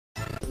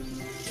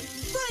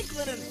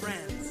Franklin and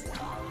friends.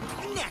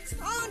 Next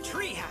on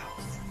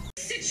Treehouse.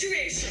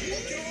 Situation.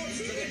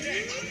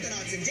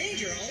 Octonauts in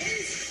danger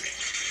always.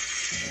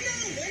 No,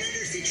 when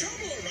undersea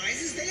trouble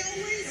arises, they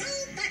always...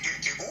 Oh, back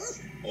out trouble.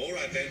 All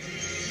right, then.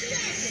 The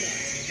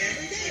Octonauts,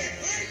 every day at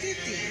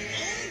 5:15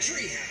 on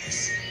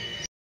Treehouse.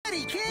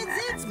 Ready, kids,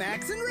 it's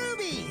Max and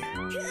Ruby.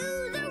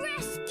 To the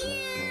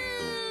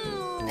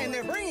rescue! And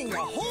they're bringing a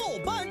whole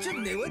bunch of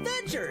new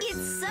adventures.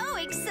 It's so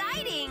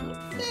exciting!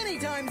 Any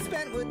time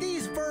spent with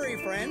these furry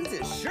friends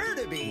is sure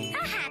to be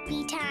A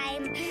happy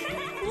time.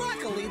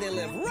 Luckily, they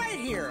live right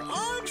here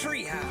on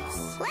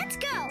Treehouse. Let's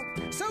go!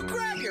 So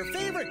grab your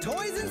favorite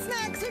toys and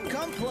snacks and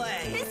come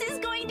play. This is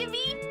going to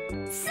be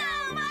so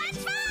much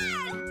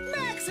fun!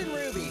 Max and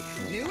Ruby,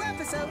 new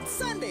episode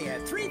Sunday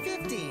at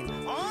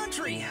 3:15 on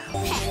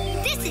Treehouse.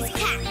 Hey, this is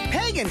Cat.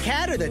 Peg and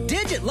Cat are the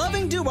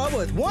digit-loving duo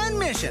with one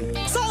mission: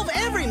 solve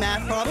every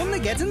math problem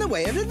that gets in the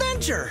way of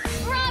adventure.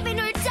 Robin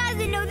Hood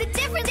doesn't know the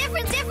difference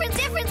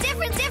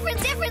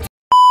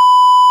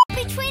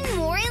between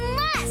more and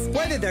less.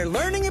 Whether they're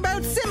learning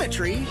about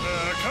symmetry,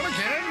 Come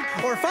again?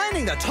 or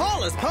finding the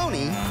tallest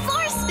pony,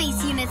 4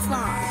 space units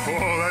long.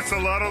 Oh, that's a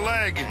lot of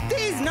leg.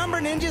 these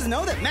number ninjas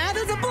know that math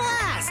is a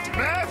blast.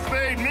 Math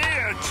made me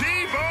a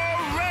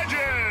T-Bone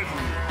legend.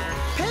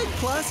 Peg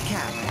plus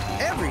Cat,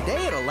 every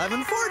day at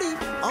 11:40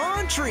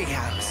 on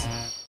Treehouse.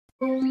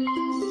 You're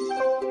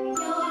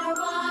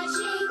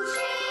watching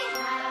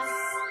Treehouse.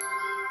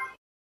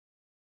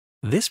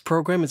 This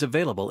program is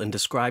available in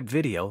described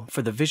video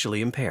for the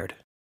visually impaired.